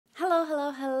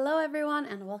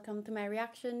and welcome to my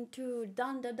reaction to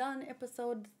Dun Da Dun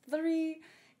episode 3.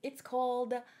 It's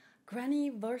called Granny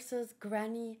vs.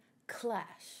 Granny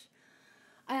Clash.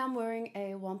 I am wearing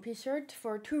a One Piece shirt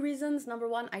for two reasons. Number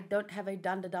one, I don't have a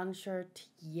Dun Da Dun shirt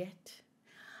yet.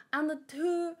 And the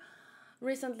two,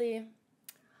 recently,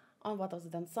 on what was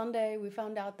it, on Sunday, we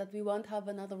found out that we won't have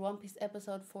another One Piece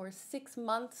episode for 6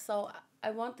 months. So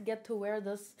I want to get to wear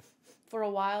this for a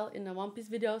while in a One Piece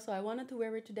video. So I wanted to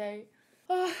wear it today.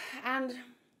 And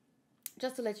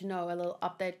just to let you know, a little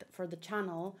update for the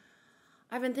channel.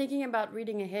 I've been thinking about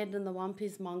reading ahead in the One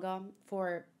Piece manga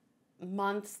for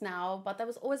months now, but I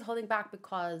was always holding back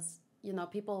because, you know,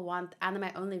 people want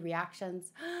anime-only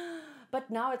reactions. But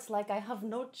now it's like I have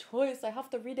no choice. I have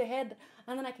to read ahead,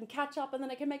 and then I can catch up, and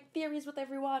then I can make theories with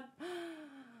everyone.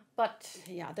 But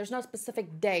yeah, there's no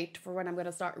specific date for when I'm going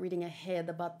to start reading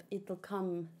ahead, but it'll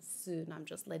come soon. I'm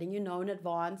just letting you know in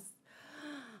advance.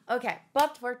 Okay,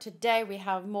 but for today we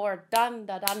have more dun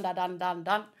da dun da dun dun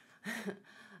dun.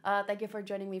 Thank you for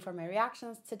joining me for my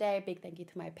reactions today. Big thank you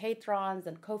to my patrons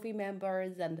and Ko-fi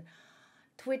members and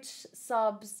Twitch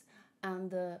subs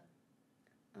and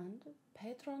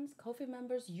patrons, Ko-fi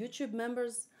members, YouTube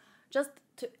members, just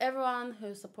to everyone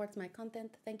who supports my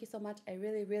content. Thank you so much. I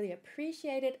really, really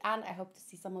appreciate it, and I hope to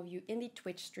see some of you in the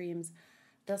Twitch streams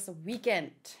this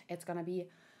weekend. It's gonna be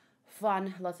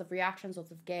fun. Lots of reactions,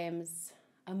 lots of games.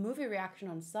 A movie reaction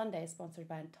on Sunday sponsored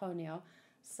by Antonio.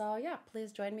 So yeah,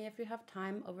 please join me if you have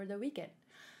time over the weekend.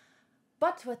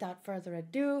 But without further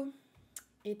ado,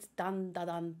 it's Dun Da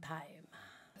Dun time.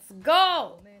 Let's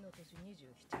go!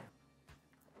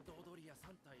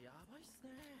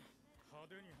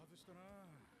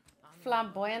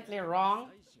 Flamboyantly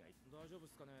wrong.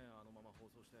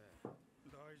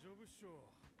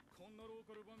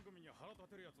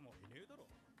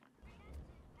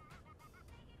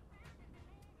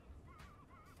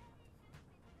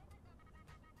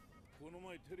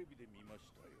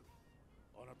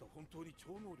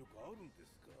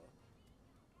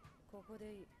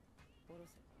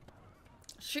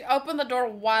 She opened the door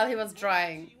while he was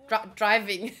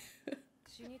driving.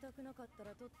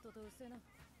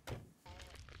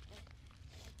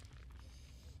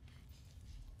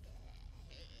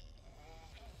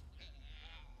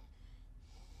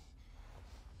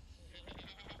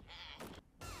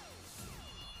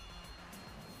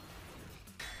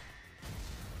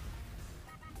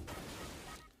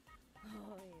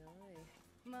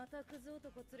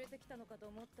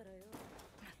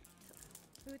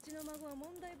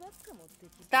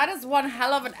 That is one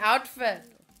hell of an outfit.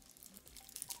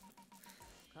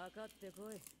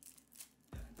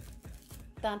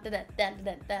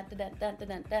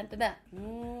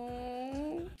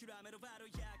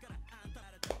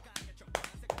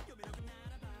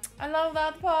 I love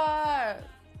that part.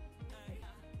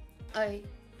 I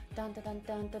dun dun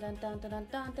dun dun dun dun dun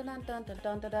dun dun dun dun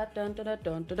dun dun dun dun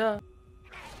dun dun dun.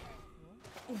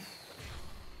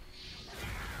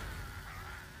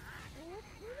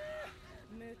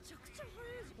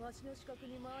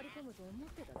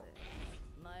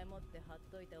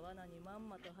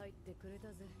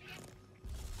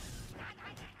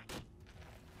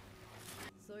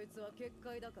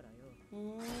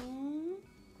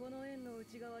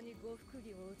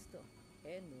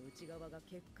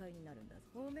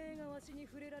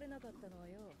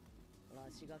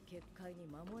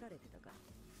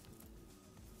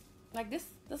 Like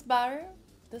this barrier,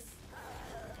 this.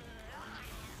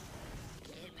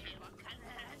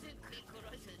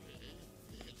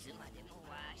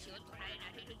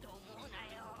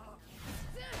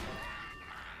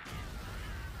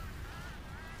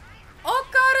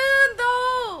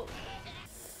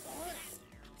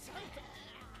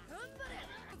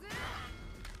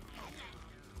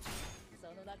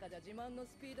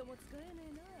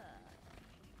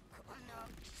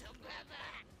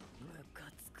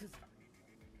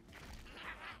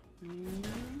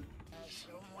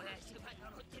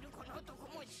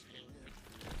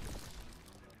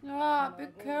 Ah, be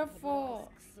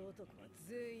careful.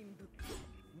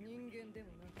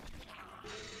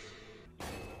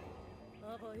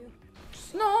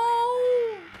 No.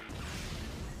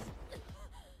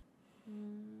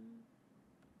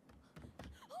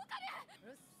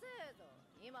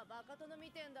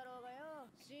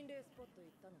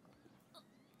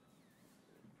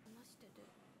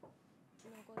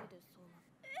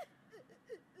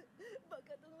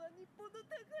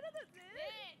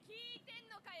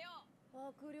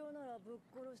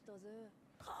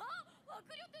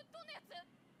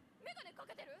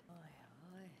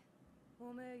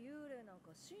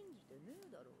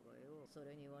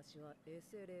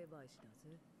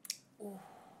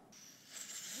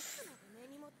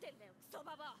 ってんだよクソ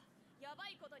ババア。やば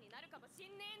いことになるかもし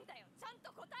んねえんだよ。ちゃん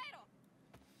と答えろ。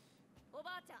お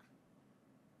ばあちゃん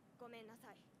ごめんな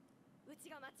さい、うち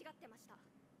が間違ってました。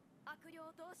悪霊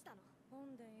どうしたの？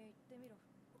本殿へ行ってみろ。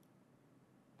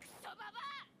クソババ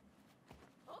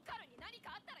ア、オカルに何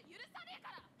かあったら許さねえ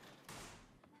から。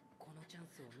このチャン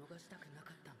スを逃したくな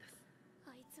かったんです。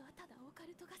あいつはただオカ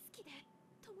ルトが好きで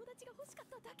友達が欲しかっ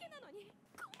ただけなのに。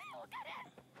ごめんオカル。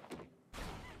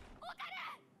オカル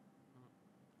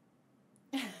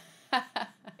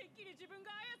てっきり自分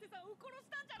が綾瀬さんを殺し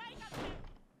たんじゃないかって。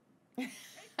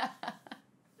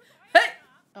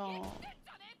Oh.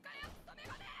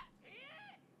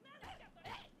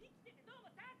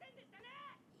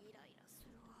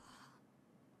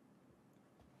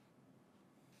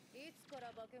 いつか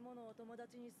ら化け物を友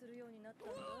達にするようになったん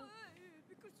だ？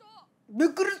びっくりした。びっ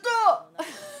くりした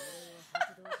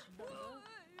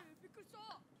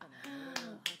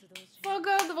So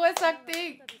good voice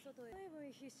acting.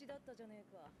 必死だったじゃね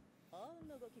えか。あん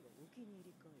なガキがお気に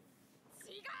入りかよ。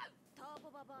違う。ターボ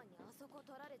ババアにあそこ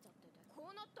取られちゃってて、こ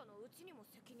うなったのうちにも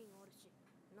責任あるし、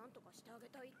なんとかしてあげ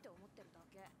たいって思ってるだ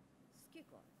け。好き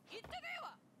か？言ってねえ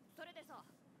わ。それでさ、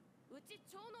うち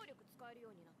超能力使えるよ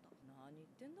うになった。何言っ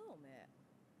てんだおめえ。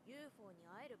UFO に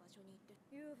会える場所に行って。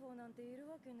UFO なんている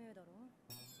わけねえだろ。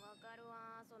わかる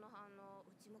わその反応。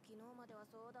うちも昨日までは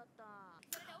そうだった。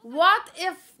 What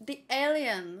if the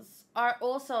aliens are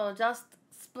also just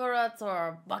spirits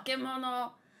or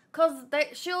bakemono? Because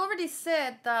she already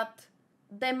said that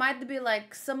they might be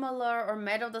like similar or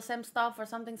made of the same stuff or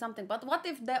something something. But what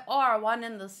if they are one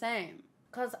and the same?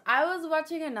 Because I was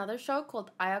watching another show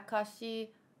called Ayakashi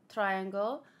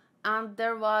Triangle, and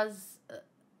there are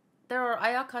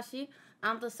Ayakashi,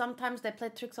 and sometimes they play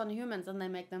tricks on humans and they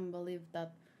make them believe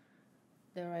that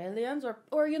they're aliens,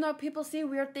 or you know, people see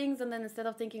weird things and then instead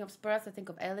of thinking of spirits they think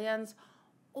of aliens,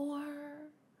 or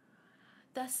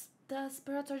the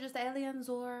spirits are just aliens,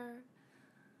 or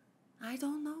I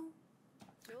don't know.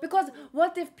 Because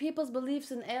what if people's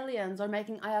beliefs in aliens are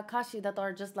making Ayakashi that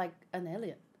are just like an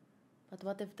alien? But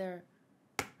what if they're,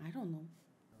 I don't know.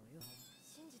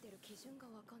 信じてる基準が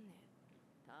わかんね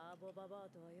え。ターボババア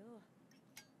とはよ、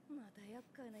また厄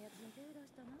介なやつに手出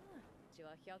したな。うち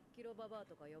は100キロババア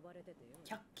とか呼ばれててよ。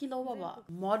100キロババ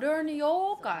ア Modern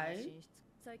yokai?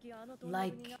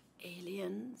 Like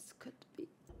aliens could be.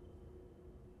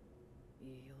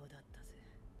 異様だったぜ。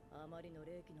あまりの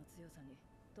霊気の強さに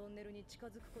トンネルに近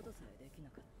づくことさえでき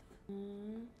なかった。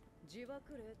自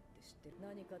爆霊って知ってる？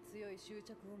何か強い執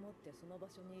着を持ってその場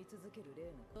所に居続ける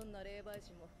霊の。どんな霊媒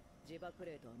師も自爆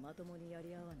霊とはまともにや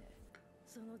り合わねえ。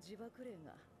その自爆霊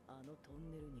があのト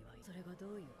ンネルにはいる。それが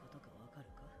どういうことかわか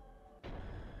るか？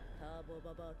ターボ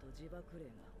ババアと自爆霊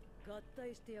が合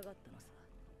体してやがったのさ。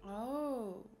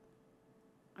Oh,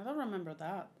 I don't remember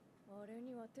that. あれ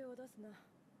には手を出すな。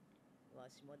わ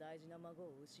しも大事な孫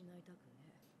を失いたくね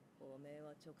え。おめえ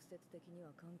は直接的に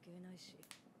は関係ないし、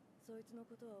そいつの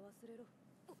ことは忘れろ。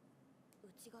う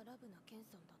ちがラブなケン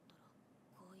さんだったら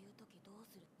こういう時どう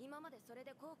する？今までそれ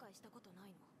で後悔したことな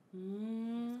いの？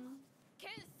ケ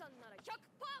ンさんなら 100% 助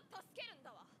けるんだ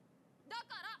わ。だ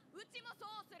からうちもそ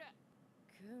うする。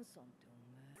ケンさんってお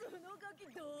めえ、そのガキ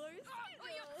大好きだ。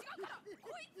いや違うから、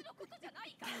こいつのことじゃな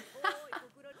いから。おい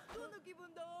僕らどんな気分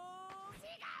だ？違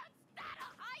うっつったろ、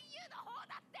俳優の方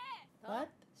だって。 What?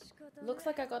 Looks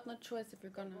like I got no choice if you're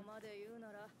gonna. ここまで言う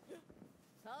なら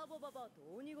ターボババアと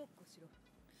鬼ごっこしろ。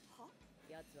は？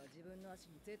奴は自分の足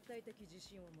に絶対的自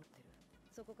信を持ってる。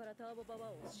そこからターボバ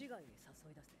バアを市外へ誘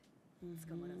い出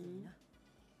せ。捕まらずにな。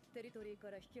テリトリー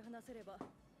から引き離せれば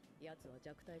奴は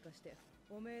弱体化して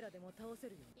おめえらでも倒せ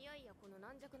るよ。いやいやこの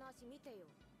軟弱な足見てよ。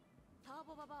ター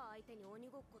ボババア相手に鬼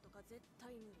ごっことか絶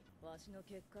対無理。わしの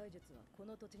結界術はこ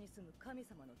の土地に住む神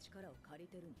様の力を借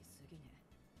りてるに過ぎね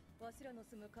え。わしらの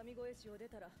住む神越市を出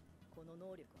たらこの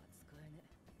能力は使えね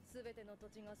え。すべての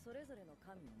土地がそれぞれの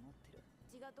神を持ってる。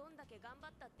うちがどんだけ頑張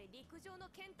ったって陸上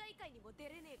の県大会にも出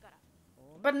れねえから。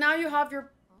 But now you have your.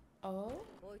 Oh?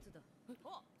 こいつだ。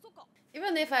あ、そっか。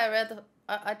 Even if I read,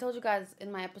 I told you guys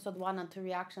in my episode 1 and 2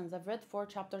 reactions, I've read 4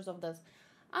 chapters of this.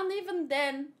 And even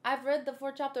then, I've read the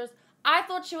 4 chapters. I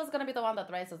thought she was gonna be the one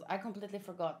that races. I completely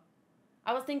forgot.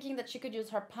 I was thinking that she could use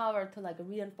her power to like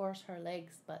reinforce her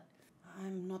legs, but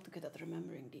I'm not good at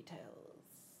remembering details.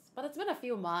 But it's been a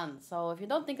few months, so if you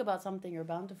don't think about something, you're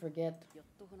bound to forget. やっ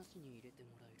と話に入れても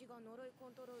らえる。が呪いコ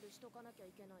ントロールしとかなきゃ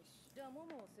いけないし。じゃあモ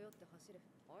モを背負って走れ。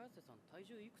綾瀬さん体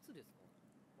重いくつですか？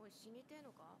おい死にてえ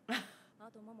のか？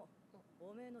あとモモ、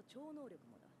おめえの超能力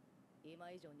もだ。今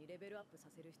以上にレベルアップ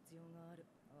させる必要がある。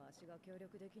わしが協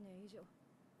力できねえ以上、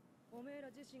おめえ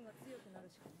ら自身が強くなる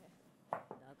しかねえ。だ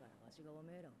からわしがお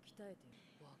めえらを鍛えている。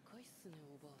若いっすね、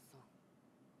おばあさん。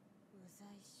うざ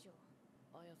いっしょ。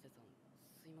綾瀬さん、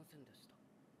すいませんでした。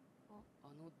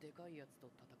あのでかいやつと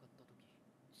戦った時、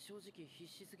正直必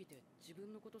死すぎて自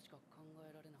分のことしか考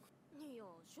えられなくて。いや、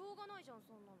しょうがないじゃん、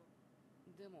そんなの。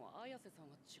でも綾瀬さん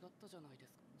は違ったじゃないで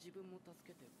すか。自分も助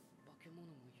けて化け物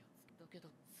もやつだけど、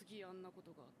次あんなこ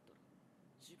とがあったら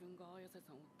自分が綾瀬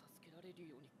さんを助けられる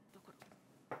ように、だから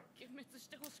幻滅し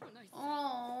てほしくないっす。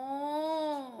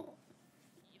Oh.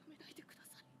 やめないでくだ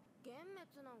さい。幻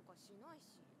滅なんかしない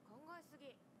し、考えす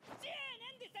ぎ。じゃあ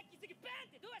なんでさっきすぐバ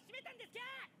ーンってドア閉めたんですか。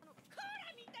コー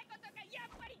ラ見たことがや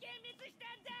っぱり幻滅した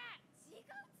んだ。違うっ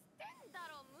つってんだ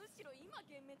ろ。むしろ今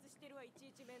幻滅してるわ。いち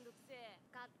いちめんどくせえ。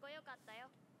かっこよかったよ、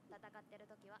戦ってる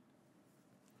時は。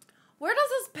 Where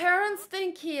does his parents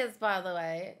think he is, by the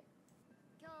way?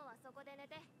 今日はそこで寝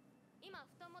て。今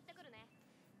布団持ってくるね。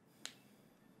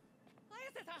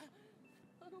綾瀬さん、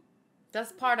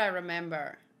This part I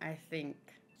remember, I think.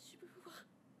 自分は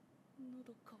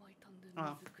喉乾いたんで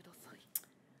あ水ください。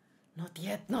 Not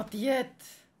yet, not yet.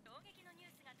 衝撃のニュ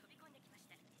ースが飛び込んできまし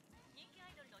た。人気ア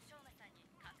イドルのショウガさんに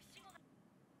隠し子が。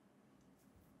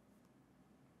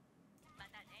ま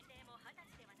た年齢も20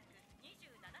歳ではなく27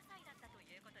歳だったと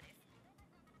いうことです。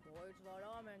こいつは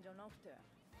ラーメンじゃなくて。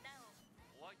な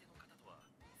おお相手の方とは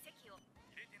席を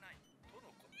入れてないとの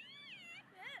こと。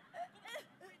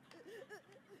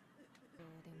ど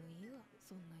うでもいいわ、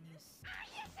そんなニュース。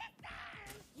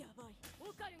やばい、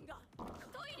オカルンがト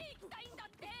イレ行きたいんだっ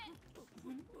て。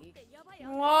やばいや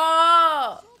ばい。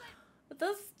 Whoa!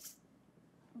 This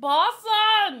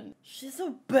Boston! She's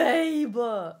a babe.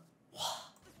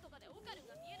 とかでオカルン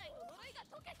が見えないと呪いが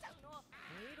解けちゃうの。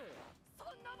見ろよ。そ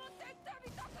んなもん絶対見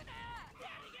たくねえ。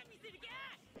誰が見せるか。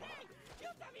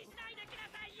よそ見しないでくだ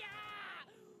さいよ。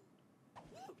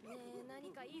ねえ、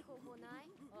何かいい方法ない？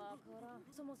わからん。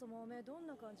そもそもおめえどん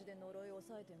な感じで呪いを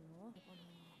抑えてんの？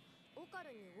オカ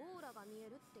ルンにオーラが見え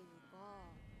るっていうか、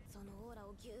そのオーラ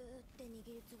をギューって握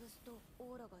りつぶすと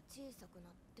オーラが小さく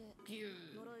なってギュ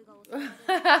ー。呪いが抑え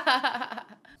ら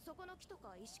れる。そこの木と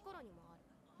か石ころにもある。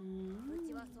う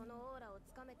ちはそのオーラを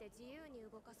つかめて自由に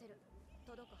動かせる。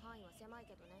届く範囲は狭い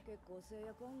けどね。結構制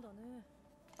約あんだね。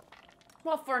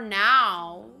 Well, for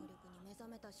now. 能力に目覚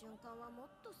めた瞬間はも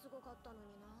っとすごかったの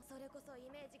にな。それこそイ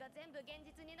メージが全部現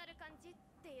実になる感じっ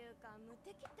ていうか、無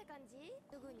敵って感じ。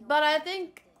すぐに But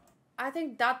I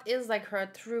think that is like her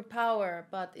true power,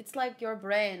 but it's like your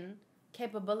brain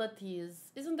capabilities.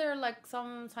 Isn't there like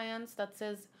some science that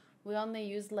says we only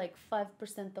use like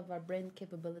 5% of our brain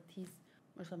capabilities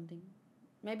or something?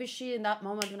 Maybe she in that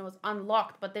moment when it was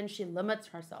unlocked, but then she limits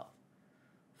herself.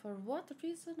 For what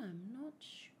reason? I'm not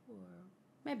sure.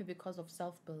 Maybe because of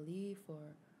self-belief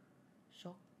or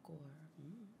shock or...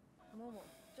 もも、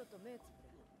ちょっと目つ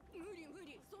ぶれ。無理無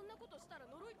理、そんなことしたら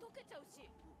呪い解けちゃうし。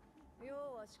要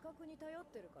は視覚に頼っ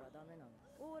てるからダメなの。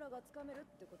オーラがつかめるっ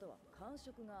てことは感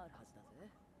触があるはずだぜ。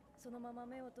そのまま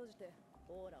目を閉じて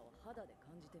オーラを肌で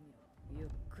感じてみろ。ゆっ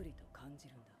くりと感じ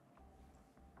るんだ。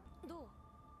どう？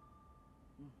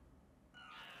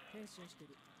変身して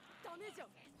る。ダメじゃ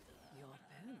ん。やべ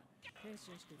えな。変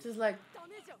身してる。 She's like... ダ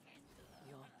メじゃん。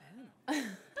やべえな。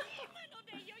今の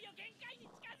でいよいよ限界に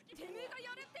近づき。てめえが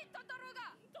やれって言ったんだろう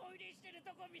が。トイレしてる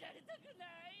とこ見られたくな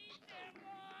い。で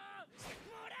も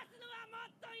漏らすのはも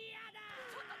っと嫌だ。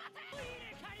ちょっと待て。トイ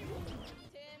レ借りも。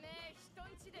てめえ人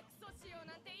んちでクソしよう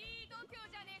なんていい度胸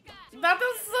じゃねえか。 That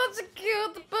is such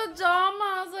cute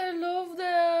pajamas! I love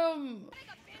them! 誰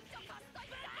が便所貸すと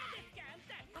言っ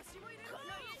た。足も入れる。こ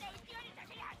の家で浮世にか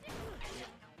けりゃ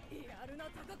やるな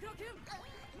高倉健。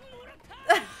もらった。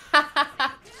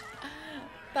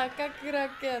高倉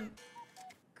健。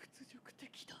屈辱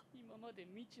的だ。今まで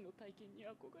未知の体験に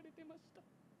憧れてました。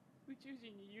宇宙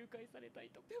人に誘拐されたい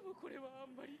と。でもこれはあ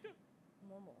んまりだ。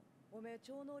もも、おめえ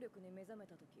超能力に目覚め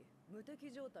た時無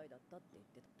敵状態だったって言っ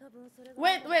てた。多分それが。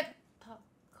 Wait.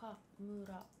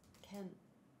 Takamura Ken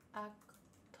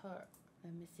actor.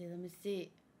 Let me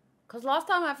see. Because last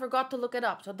time I forgot to look it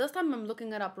up. So this time I'm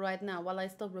looking it up right now while I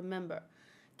still remember.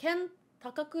 Ken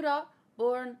Takakura,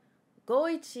 born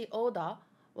Goichi Oda,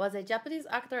 was a Japanese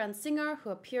actor and singer who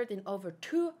appeared in over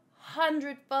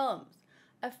 200 films.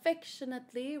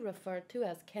 Affectionately referred to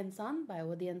as Ken-san by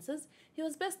audiences, he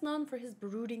was best known for his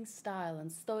brooding style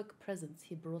and stoic presence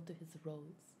he brought to his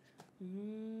roles.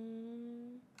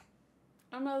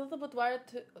 I'm a little bit worried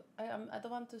to... I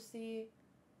don't want to see...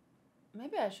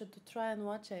 Maybe I should try and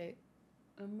watch a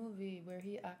movie where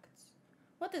he acts.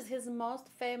 What is his most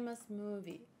famous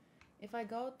movie? If I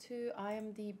go to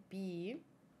IMDb,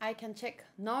 I can check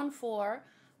known for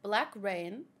Black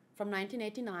Rain from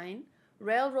 1989,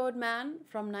 Railroad Man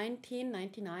from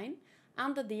 1999,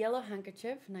 And The Yellow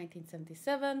Handkerchief,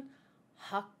 1977.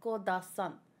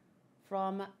 Hakoda-san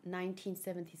from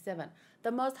 1977.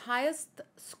 The most highest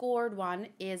scored one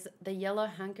is The Yellow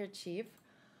Handkerchief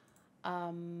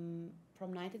from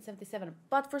 1977.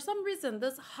 But for some reason,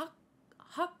 this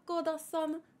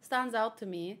Hakoda-san stands out to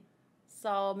me.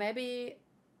 So maybe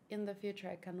in the future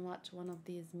I can watch one of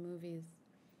these movies.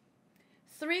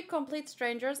 3 complete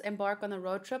strangers embark on a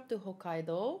road trip to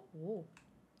Hokkaido. Oh,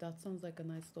 that sounds like a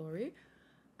nice story.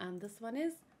 And this one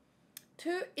is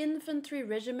 2 infantry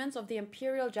regiments of the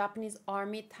Imperial Japanese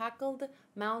Army tackled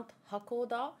Mount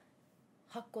Hakoda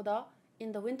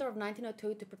in the winter of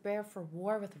 1902 to prepare for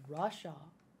war with Russia.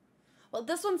 Well,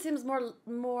 this one seems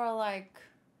more like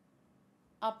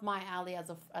up my alley as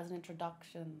an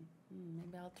introduction.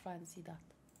 Maybe I'll try and see that.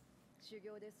 修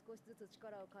行で少しずつ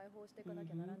力を解放していかな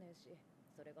きゃならねえし、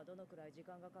それがどのくらい時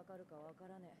間がかかるかわか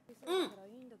らねえ。そうだから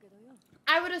いいんだけどよ。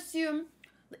I would assume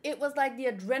it was like the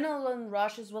adrenaline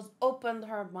rushes was opened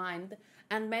her mind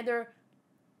and made her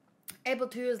able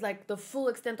to use like the full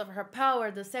extent of her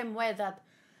power, the same way that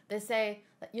they say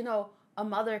that, you know, a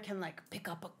mother can like pick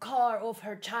up a car off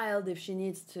her child if she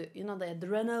needs to, you know, the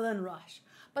adrenaline rush.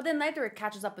 But then later it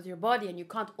catches up with your body and you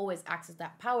can't always access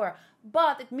that power.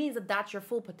 But it means that that's your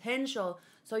full potential,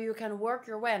 so you can work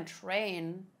your way and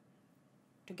train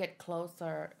to get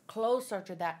closer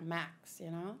to that max,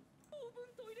 you know? 当分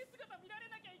トイレ姿見られ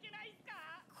なきゃいけないんすか。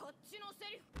こっちのセ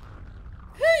リフ。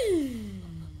 Hey!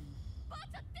 ばあ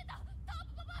ちゃん出た。ター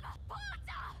ボババア。ばあち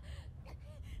ゃん。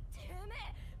てめ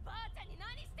え、ばあちゃんに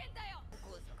何してんだよ。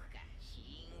高速か死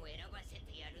因を選ばせ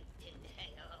てやるってんだ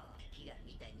よ。火が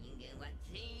見た人間は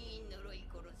全員呪い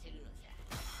殺せるのさ。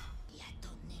いやト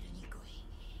ンネルに来い。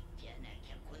じゃな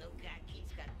きゃこのガキ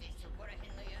使ってそこら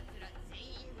辺のやつら全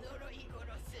員呪い殺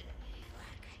す。わ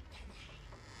かったな。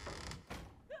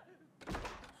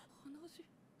話。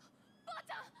ばあ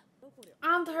ちゃん。どこりゃ。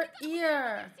 And her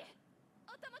ear!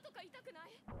 頭とか痛くな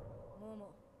い？も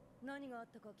も、何があっ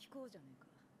たか聞こうじゃねえか。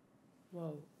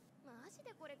 Whoa. マジ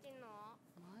でこれ着んの？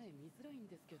前見づらいん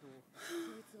ですけど。そ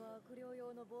いつは悪霊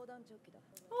用の防弾チョッキだ。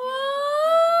 Oh,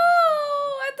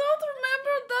 I don't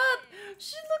remember that!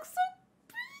 She looks so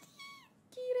pretty!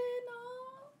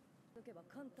 Kirena. どけば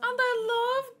簡単 And I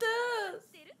love this! し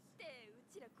てるってう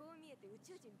ちらこう見えて宇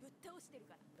宙人ぶっ倒してる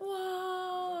から。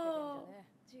 Wow!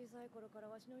 小さい頃から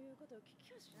わしの言うことを聞き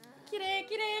やしない。 Kire,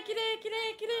 kire, kire,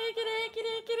 kire, kire, kire,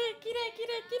 kire, kire, kire,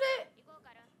 kire, kire. 行こう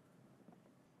から。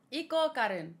 Iko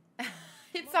Karun.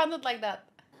 It sounded like that.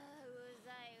 う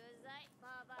ざいうざい。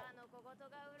ババアの小言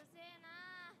がうるせえ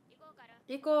な。行こうから。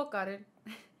 Iko Karun.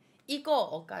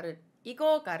 Iko Karun.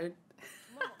 Iko Karun. も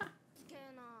うつけ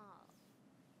えな。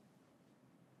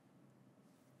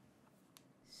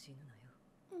死ぬなよ。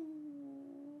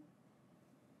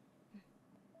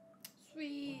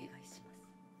 Sweet. お願いします。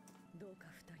どうか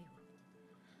二人を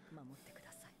守ってく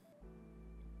ださい。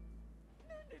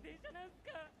なんで電車なんす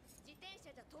か。自転車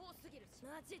じゃ遠すぎるし。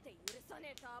マジで許さ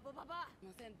ねえターボババア。すい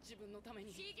ません、自分のため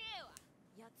に。ちげえわ。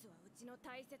奴はうちの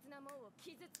大切なもんを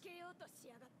傷つけようとし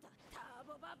やがった。ター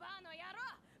ボババアの野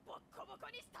郎、ボッコボ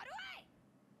コにしたるわい。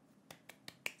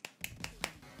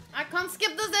 I can't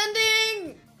skip this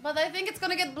ending! But I think it's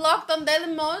gonna get blocked on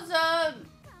Dailymotion.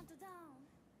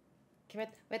 Okay,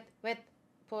 wait.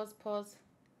 Pause.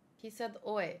 He said,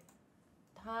 oi.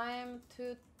 Time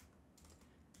to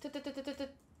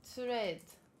trade.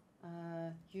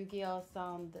 Yu-Gi-Oh!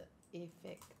 Sound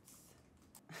effects.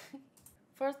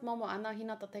 First Momo and now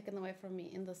Hinata taken away from me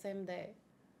in the same day.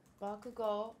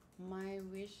 Bakugo, my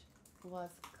wish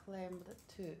was claimed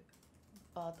too.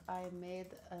 But I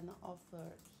made an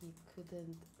offer he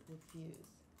couldn't refuse.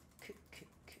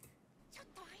 ちょっ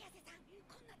と綾瀬さん、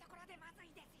こんなところでまず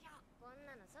いですよ。こん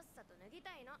なのさっさと脱ぎ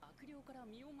たいの。悪霊から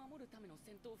身を守るための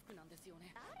戦闘服なんですよ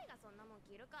ね。誰がそんなもん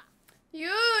着るか。You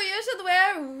should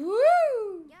wear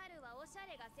woo! ギャルはおしゃ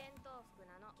れが戦闘服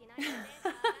なの。着ないとテンシ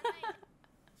ョン上がんないで。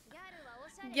ギャルはお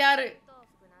しゃれが戦闘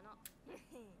服なの。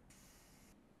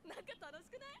なんか楽し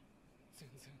くない？全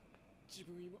然自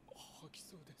分今吐き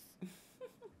そうです。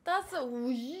 That's a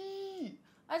wee.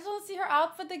 I just want to see her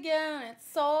outfit again. It's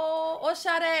so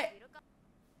oshare.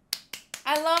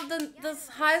 I love this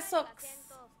high socks.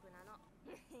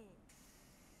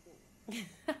 吐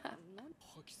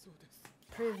きそうです。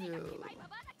 Preview. ケバイバ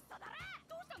バアだクソだろ。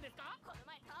どうしたんですか？この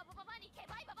前ターボババアにケ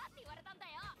バイババって言われたんだ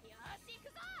よ。よし行く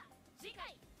ぞ。次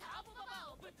回ターボバ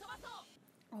バアをぶっ飛ばそう。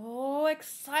 Oh,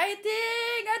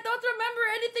 exciting! I don't remember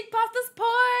anything past this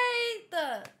point.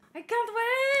 I can't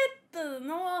wait.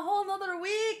 No, a whole another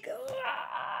week.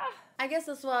 I guess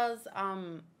this was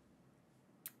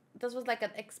like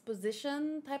an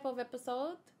exposition type of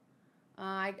episode.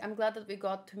 I'm glad that we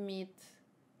got to meet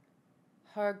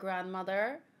her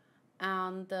grandmother,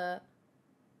 and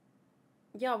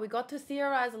yeah, we got to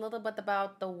theorize a little bit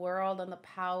about the world and the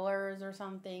powers or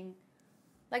something.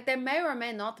 Like, they may or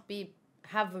may not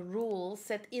have rules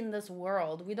set in this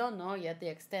world. We don't know yet the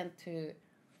extent to,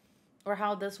 or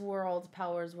how this world's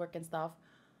powers work and stuff.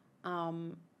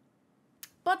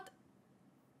 But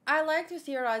I like to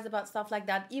theorize about stuff like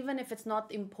that, even if it's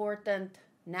not important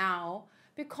now,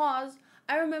 because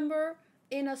I remember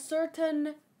in a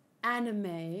certain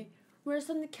anime where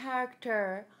some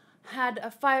character had a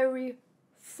fiery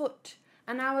foot,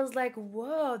 and I was like,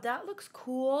 whoa, that looks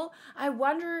cool. I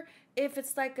wonder if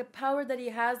it's like a power that he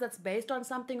has that's based on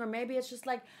something, or maybe it's just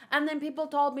like, and then people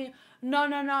told me,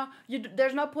 no,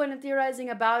 there's no point in theorizing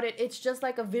about it. It's just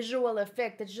like a visual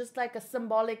effect. It's just like a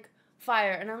symbolic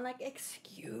fire. And I'm like,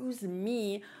 excuse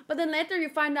me. But then later you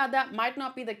find out that might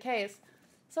not be the case.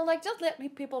 So like, just let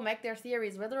people make their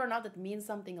theories, whether or not it means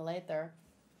something later.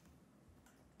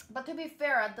 But to be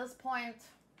fair, at this point,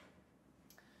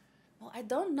 well, I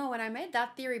don't know. When I made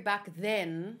that theory back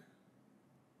then,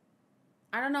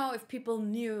 I don't know if people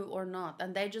knew or not,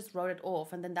 and they just wrote it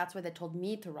off, and then that's why they told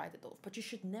me to write it off. But you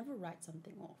should never write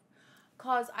something off,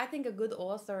 because I think a good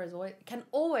author can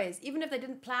always, even if they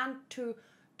didn't plan to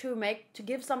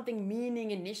give something meaning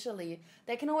initially,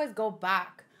 they can always go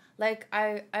back. Like,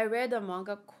 I read a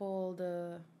manga called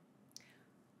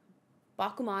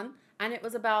Bakuman, and it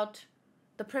was about,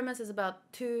 the premise is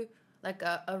about two, like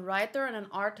a writer and an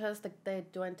artist, that they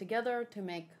join together to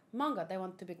make manga. They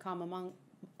want to become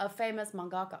a famous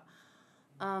mangaka.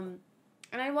 And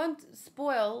I won't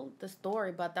spoil the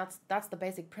story, but that's the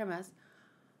basic premise.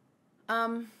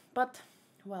 But,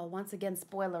 well, once again,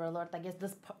 spoiler alert. I guess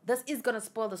this is gonna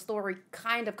spoil the story,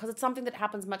 kind of, because it's something that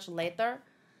happens much later.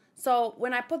 So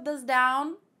when I put this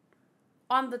down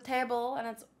on the table,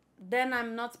 then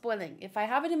I'm not spoiling. If I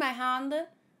have it in my hand,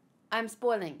 I'm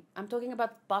spoiling. I'm talking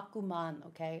about Bakuman,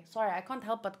 okay? Sorry, I can't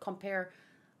help but compare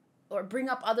or bring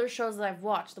up other shows that I've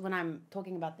watched when I'm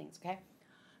talking about things, okay?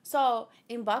 So,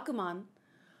 in Bakuman,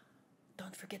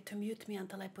 don't forget to mute me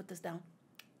until I put this down.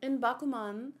 In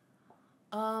Bakuman,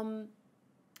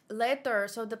 later,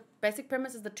 so the basic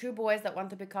premise is the two boys that want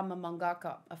to become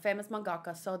a famous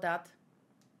mangaka, so that,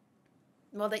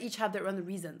 well, they each have their own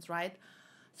reasons, right?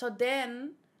 So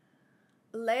then,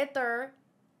 later,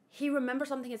 he remembers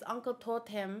something his uncle taught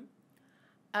him.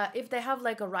 If they have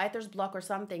like a writer's block or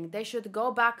something, they should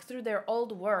go back through their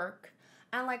old work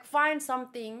and like find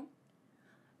something,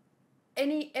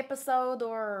 any episode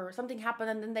or something happened,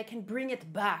 and then they can bring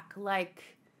it back. Like,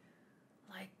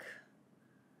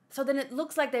 so then it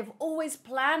looks like they've always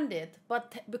planned it,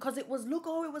 but because it was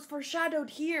foreshadowed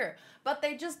here. But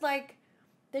they just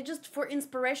for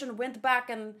inspiration went back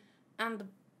and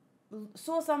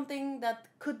saw something that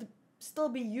could still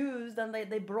be used, and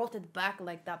they brought it back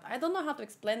like that. I don't know how to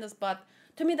explain this, but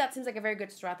to me that seems like a very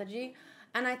good strategy,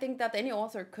 and I think that any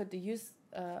author could use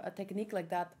a technique like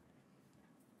that.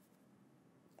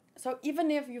 So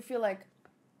even if you feel like,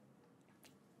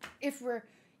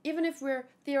 even if we're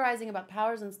theorizing about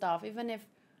powers and stuff, even if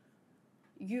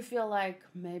you feel like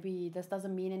maybe this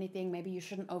doesn't mean anything, maybe you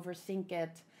shouldn't overthink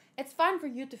it, it's fine for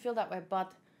you to feel that way.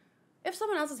 But if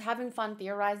someone else is having fun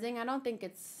theorizing, I don't think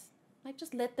it's like,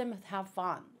 just let them have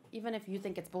fun, even if you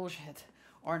think it's bullshit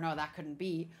or no, that couldn't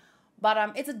be.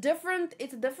 But it's a different,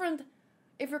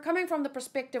 if you're coming from the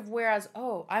perspective, whereas,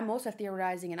 oh, I'm also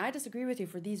theorizing and I disagree with you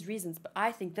for these reasons, but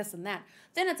I think this and that,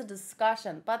 then it's a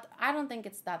discussion. But I don't think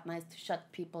it's that nice to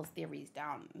shut people's theories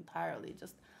down entirely.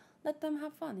 Just let them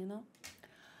have fun, you know?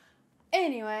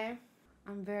 Anyway,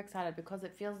 I'm very excited because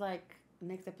it feels like the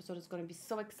next episode is going to be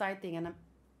so exciting, and I'm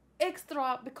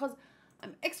extra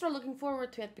looking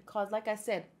forward to it because, like I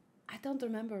said, I don't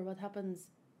remember what happens.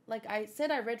 Like I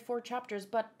said, I read 4 chapters,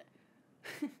 but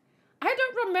I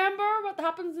don't remember what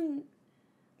happens in,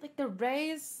 like, the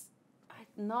race.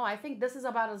 I think this is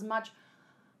about as much.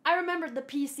 I remember the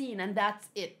P scene, and that's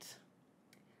it.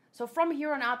 So from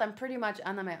here on out, I'm pretty much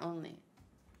anime only.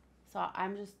 So I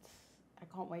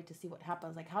can't wait to see what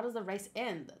happens. Like, how does the race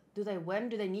end? Do they win?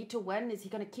 Do they need to win? Is he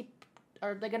going to keep,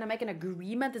 are they going to make an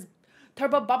agreement? Is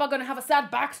Turbo Baba gonna have a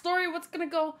sad backstory? What's gonna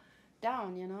go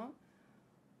down, you know?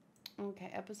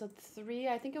 Okay, episode 3.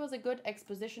 I think it was a good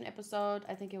exposition episode.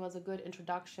 I think it was a good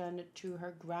introduction to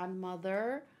her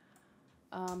grandmother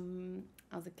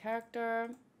as a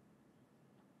character.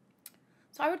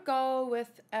 So I would go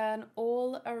with an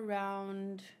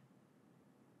all-around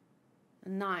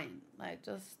 9. Like,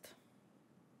 just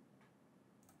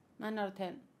 9 out of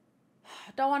 10.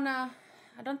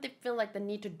 I don't feel like the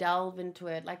need to delve into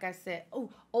it. Like I said,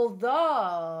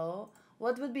 although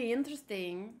what would be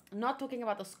interesting, not talking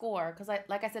about the score, because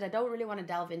like I said, I don't really want to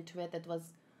delve into it. It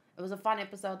was a fun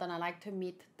episode, and I liked to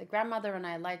meet the grandmother, and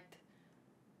I liked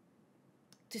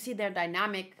to see their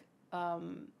dynamic.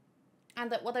 And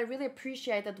that what I really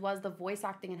appreciated was the voice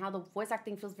acting and how the voice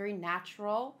acting feels very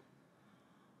natural.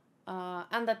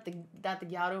 And that the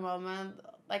Gyaru moment,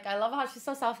 like I love how she's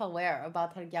so self-aware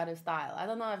about her Gyaru style. I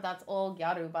don't know if that's all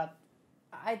Gyaru, but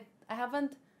I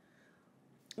haven't.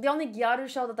 The only Gyaru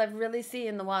show that I've really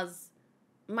seen was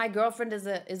My Girlfriend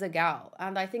is a Gal,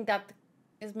 and I think that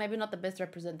is maybe not the best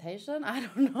representation. I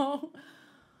don't know.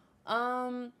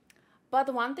 But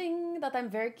the one thing that I'm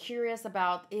very curious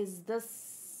about is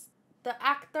the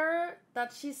actor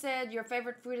that she said, your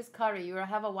favorite food is curry, you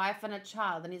have a wife and a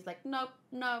child, and he's like, no.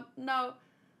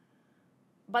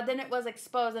 But then it was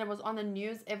exposed and it was on the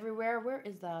news everywhere. Where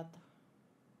is that?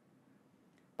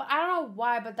 But I don't know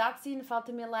why, but that scene felt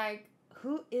to me like,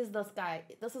 who is this guy?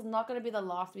 This is not going to be the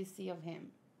last we see of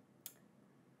him.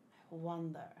 I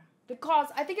wonder. Because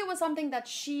I think it was something that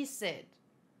she said.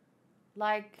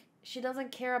 Like, she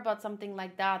doesn't care about something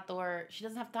like that, or she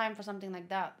doesn't have time for something like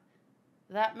that.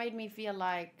 That made me feel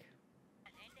like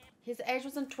his age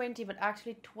wasn't 20, but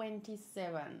actually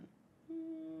 27.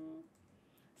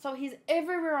 So he's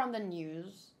everywhere on the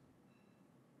news.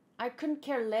 I couldn't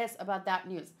care less about that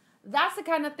news. That's the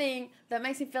kind of thing that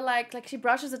makes me feel like she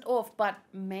brushes it off, but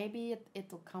maybe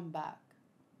it'll come back.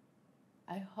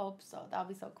 I hope so. That'll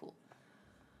be so cool.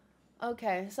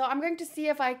 Okay, so I'm going to see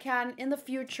if I can, in the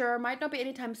future, might not be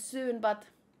anytime soon, but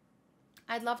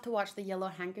I'd love to watch The Yellow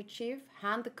Handkerchief.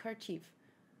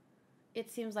 It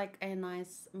seems like a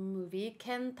nice movie.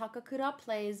 Ken Takakura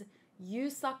plays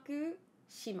Yusaku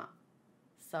Shima.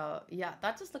 So yeah,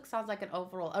 that just sounds like a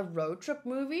road trip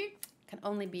movie. Can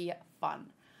only be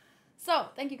fun. So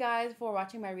thank you guys for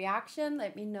watching my reaction.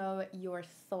 Let me know your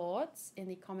thoughts in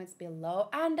the comments below.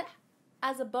 And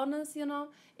as a bonus,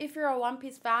 if you're a One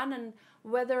Piece fan, and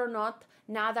whether or not,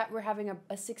 now that we're having a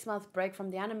 6-month break from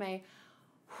the anime,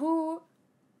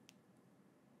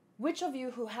 which of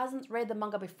you who hasn't read the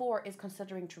manga before is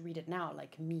considering to read it now,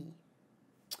 like me?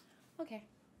 Okay,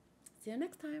 see you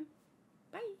next time.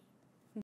 Bye.